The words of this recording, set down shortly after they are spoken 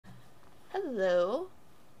Hello.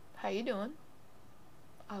 How you doing?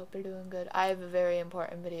 I hope you're doing good. I have a very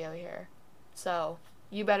important video here. So,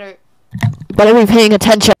 you better be paying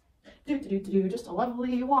attention. Just a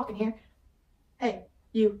lovely walk in here. Hey,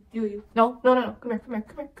 you. No. Come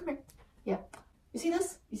here. Yeah. You see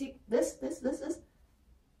this? You see this?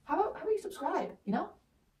 How about you subscribe, you know?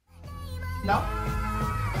 No?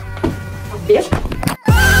 Bitch.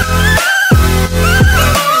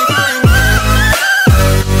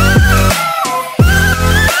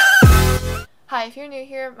 Hi, if you're new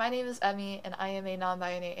here, my name is Emmy, and I am a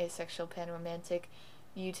non-binary asexual panromantic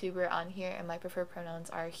YouTuber on here, and my preferred pronouns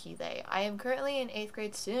are he, they. I am currently an 8th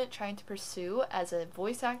grade student trying to pursue as a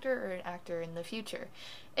voice actor or an actor in the future.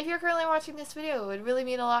 If you're currently watching this video, it would really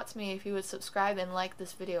mean a lot to me if you would subscribe and like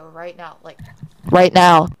this video right now. Right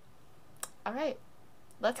now. Alright,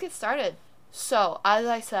 let's get started. So, as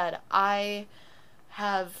I said, I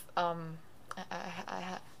have a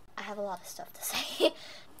lot of stuff to say.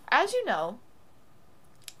 As you know,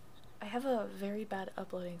 I have a very bad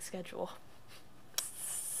uploading schedule.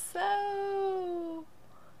 So,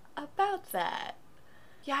 about that.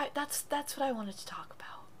 Yeah, that's what I wanted to talk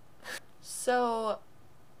about. So,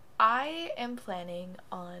 I am planning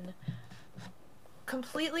on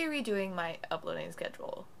completely redoing my uploading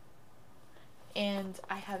schedule. And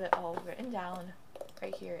I have it all written down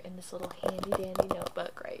right here in this little handy dandy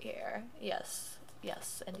notebook right here. Yes,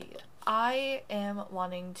 indeed. I am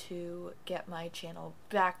wanting to get my channel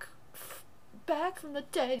back from the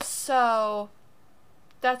dead. So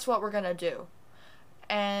that's what we're gonna do.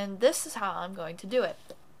 And this is how I'm going to do it.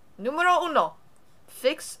 Numero uno.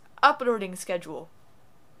 Fix uploading schedule.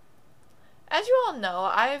 As you all know,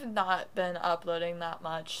 I've not been uploading that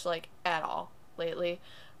much, at all, lately.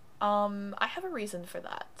 I have a reason for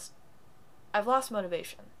that. I've lost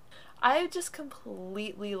motivation. I just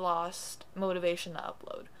completely lost motivation to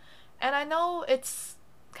upload. And I know it's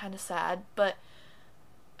kind of sad, but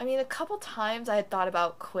I mean, a couple times I had thought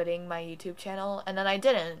about quitting my YouTube channel, and then I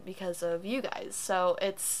didn't because of you guys. So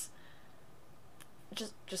it's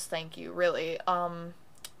just thank you, really.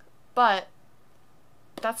 But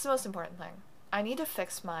that's the most important thing. I need to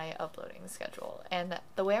fix my uploading schedule, and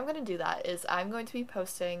the way I'm going to do that is I'm going to be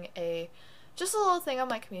posting just a little thing on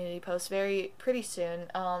my community post pretty soon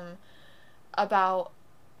about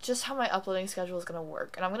just how my uploading schedule is going to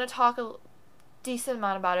work. And I'm going to talk a decent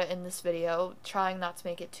amount about it in this video, trying not to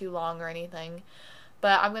make it too long or anything,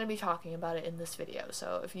 but I'm going to be talking about it in this video.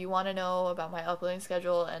 So if you want to know about my uploading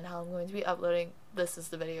schedule and how I'm going to be uploading, this is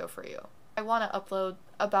the video for you. I want to upload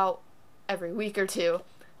about every week or two.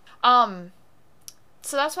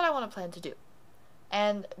 So that's what I want to plan to do.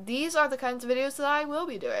 And these are the kinds of videos that I will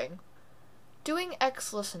be doing. Doing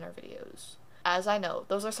ex-listener videos. As I know,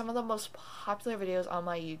 those are some of the most popular videos on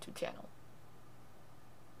my YouTube channel.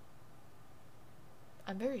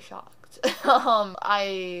 I'm very shocked. When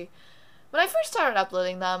I first started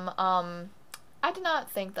uploading them, I did not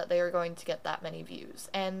think that they were going to get that many views.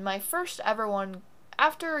 And my first ever one,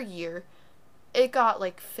 after a year, it got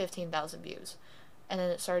 15,000 views. And then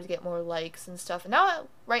it started to get more likes and stuff. And now,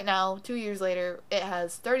 right now, 2 years later, it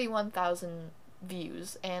has 31,000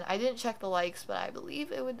 views. And I didn't check the likes, but I believe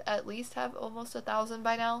it would at least have almost 1,000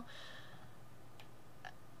 by now.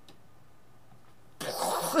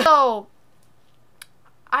 So,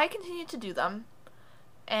 I continued to do them,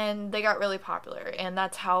 and they got really popular, and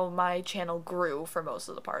that's how my channel grew for most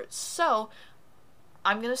of the parts. So,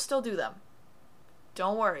 I'm gonna still do them.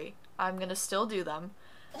 Don't worry, I'm gonna still do them,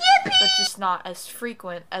 but just not as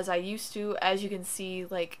frequent as I used to. As you can see,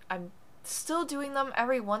 I'm still doing them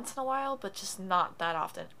every once in a while, but just not that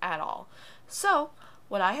often at all. So,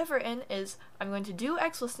 what I have written is I'm going to do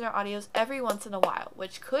ex-listener audios every once in a while,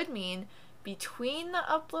 which could mean between the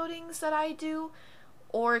uploadings that I do,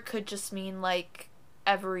 or it could just mean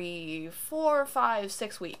every 4, 5,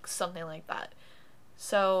 6 weeks, something like that.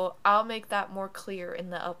 So I'll make that more clear in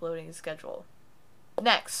the uploading schedule.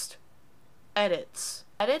 Next, edits.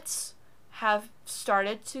 Edits have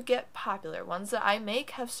started to get popular. Ones that I make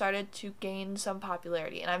have started to gain some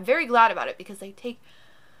popularity, and I'm very glad about it because they take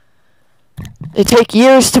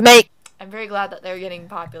years to make. I'm very glad that they're getting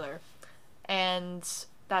popular, and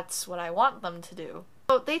that's what I want them to do.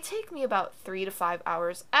 So they take me about 3 to 5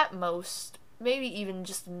 hours at most, maybe even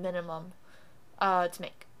just minimum, to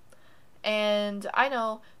make. And I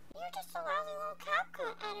know you're just a lousy little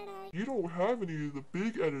CapCut editor. You don't have any of the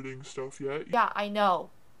big editing stuff yet. Yeah, I know.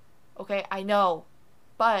 Okay, I know.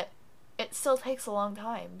 But it still takes a long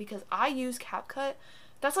time because I use CapCut.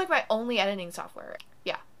 That's my only editing software.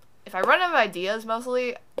 Yeah. If I run out of ideas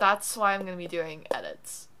mostly, that's why I'm going to be doing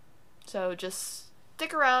edits. So just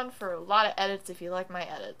stick around for a lot of edits if you like my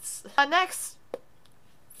edits. Next,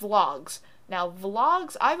 vlogs. Now,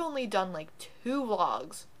 vlogs, I've only done like 2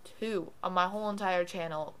 vlogs. 2 on my whole entire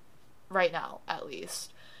channel right now, at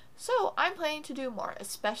least. So, I'm planning to do more,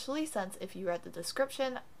 especially since if you read the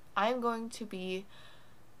description, I'm going to be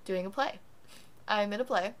doing a play. I'm in a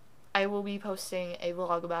play. I will be posting a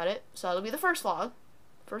vlog about it, so that'll be the first vlog.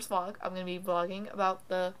 I'm going to be vlogging about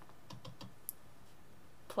the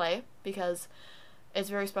play because it's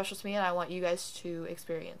very special to me and I want you guys to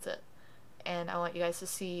experience it. And I want you guys to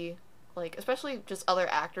see, like, especially just other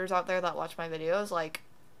actors out there that watch my videos, like,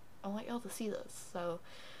 I want y'all to see this. So,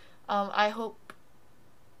 I hope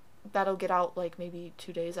that'll get out, like, maybe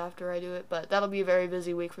 2 days after I do it, but that'll be a very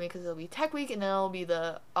busy week for me because it'll be tech week and then it'll be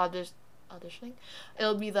the auditioning.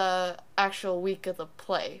 It'll be the actual week of the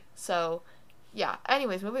play. So, yeah.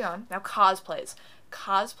 Anyways, moving on. Now, cosplays.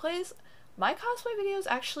 My cosplay videos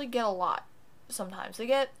actually get a lot. Sometimes. They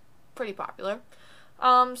get pretty popular.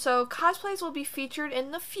 So cosplays will be featured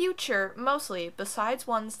in the future, mostly, besides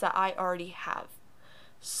ones that I already have.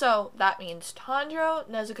 So, that means Tanjiro,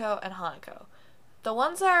 Nezuko, and Hanako. The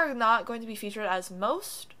ones that are not going to be featured as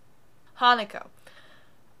most, Hanako.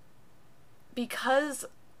 Because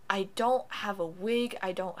I don't have a wig,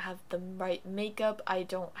 I don't have the right makeup, I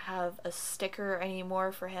don't have a sticker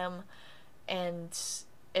anymore for him, and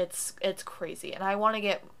it's crazy. And I want to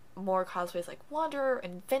get more cosplays like Wanderer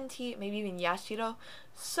and Venti, maybe even Yashiro,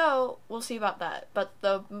 so we'll see about that. But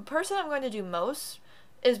the person I'm going to do most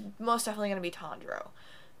is most definitely going to be Tanjiro,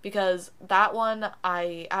 because that one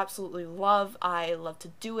I absolutely love. I love to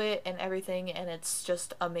do it and everything, and it's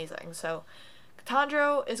just amazing. So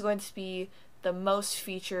Tanjiro is going to be the most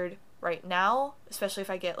featured right now, especially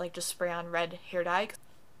if I get like just spray on red hair dye.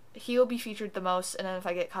 He will be featured the most, and then if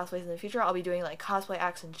I get cosplays in the future, I'll be doing like cosplay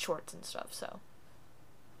acts and shorts and stuff, so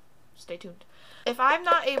stay tuned. If I'm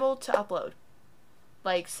not able to upload,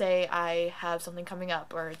 like say I have something coming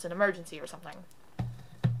up or it's an emergency or something,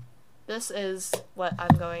 this is what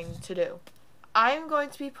I'm going to do. I'm going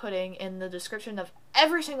to be putting in the description of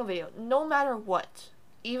every single video, no matter what,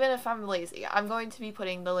 even if I'm lazy, I'm going to be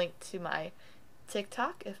putting the link to my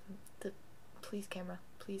TikTok. Please camera,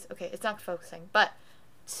 please. Okay, it's not focusing, but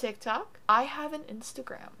TikTok. I have an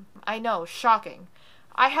Instagram. I know, shocking.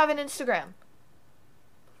 I have an Instagram.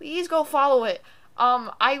 Please go follow it.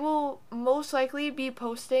 I will most likely be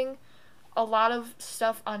posting a lot of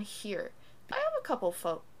stuff on here. I have a couple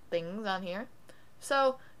things on here.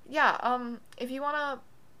 So, yeah, if you want to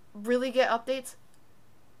really get updates,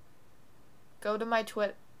 go to my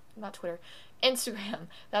Instagram.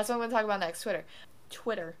 That's what I'm going to talk about next.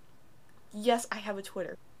 Twitter. Yes, I have a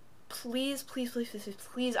Twitter. Please,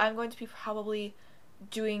 I'm going to be probably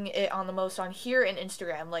doing it on the most on here and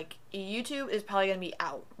Instagram. Like, YouTube is probably going to be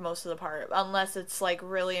out most of the part, unless it's like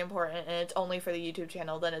really important and it's only for the YouTube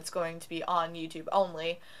channel, then it's going to be on YouTube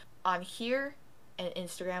only. On here and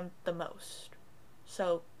Instagram the most.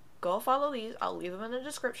 So go follow these. I'll leave them in the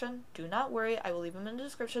description. Do not worry, I will leave them in the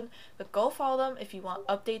description, but go follow them if you want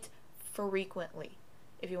updates frequently.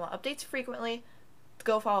 If you want updates frequently,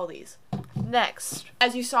 go follow these. Next,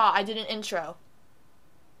 as you saw, I did an intro.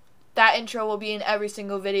 That intro will be in every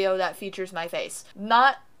single video that features my face.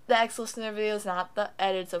 Not the ex-listener videos, not the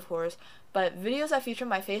edits, of course, but videos that feature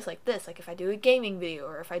my face like this, like if I do a gaming video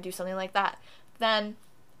or if I do something like that, then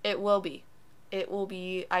it will be.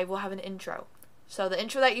 I will have an intro. So the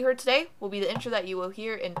intro that you heard today will be the intro that you will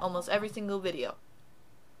hear in almost every single video.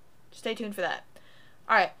 Stay tuned for that.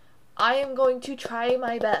 Alright, I am going to try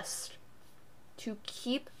my best to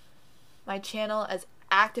keep my channel as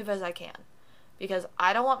active as I can, because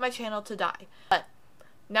I don't want my channel to die. But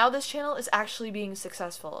now this channel is actually being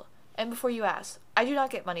successful. And before you ask, I do not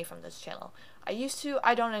get money from this channel. I used to,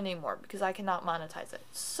 I don't anymore because I cannot monetize it.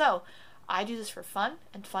 So I do this for fun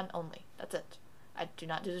and fun only. That's it. I do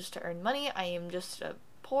not do this to earn money. I am just a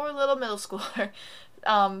poor little middle schooler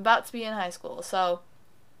about to be in high school. So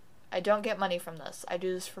I don't get money from this. I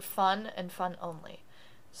do this for fun and fun only.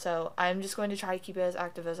 So I'm just going to try to keep it as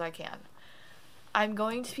active as I can. I'm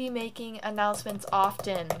going to be making announcements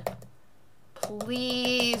often.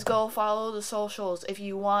 Please go follow the socials if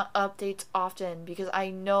you want updates often, because I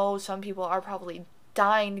know some people are probably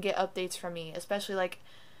dying to get updates from me, especially like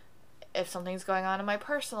if something's going on in my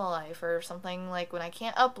personal life or something like when I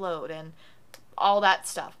can't upload and all that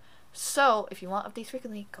stuff. So if you want updates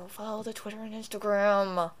frequently, go follow the Twitter and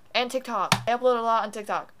Instagram and TikTok. I upload a lot on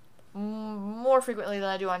TikTok, more frequently than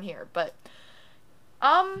I do on here, but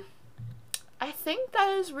I think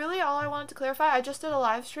that is really all I wanted to clarify. I just did a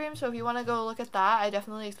live stream, so if you want to go look at that, I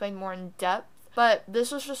definitely explained more in depth. But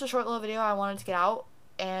this was just a short little video I wanted to get out,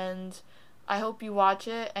 and I hope you watch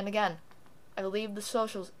it. And again, I will leave the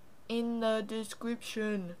socials in the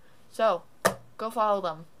description. So, go follow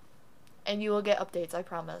them. And you will get updates, I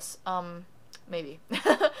promise. Maybe.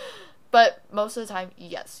 But most of the time,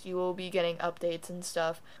 yes, you will be getting updates and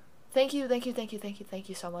stuff. Thank you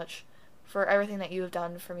so much for everything that you have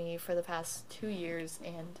done for me for the past 2 years,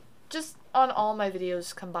 and just on all my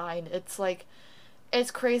videos combined. It's like,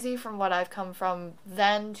 it's crazy from what I've come from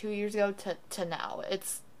then 2 years ago to now.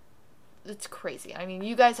 It's crazy. I mean,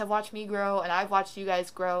 you guys have watched me grow, and I've watched you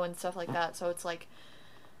guys grow and stuff like that, so it's like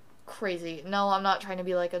crazy. No, I'm not trying to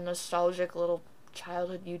be like a nostalgic little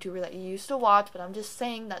childhood YouTuber that you used to watch, but I'm just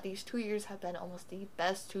saying that these 2 years have been almost the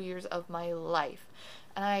best 2 years of my life,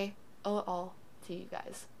 and I owe it all to you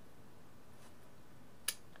guys.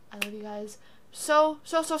 I love you guys so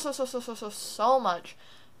much,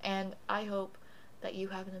 and I hope that you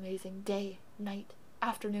have an amazing day, night,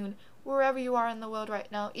 afternoon, wherever you are in the world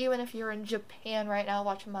right now. Even if you're in Japan right now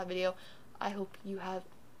watching my video, I hope you have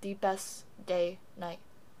the best day, night,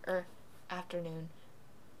 or afternoon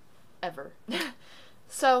ever.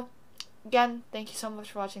 So, again, thank you so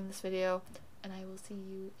much for watching this video, and I will see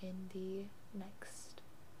you in the next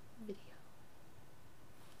video.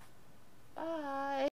 Bye!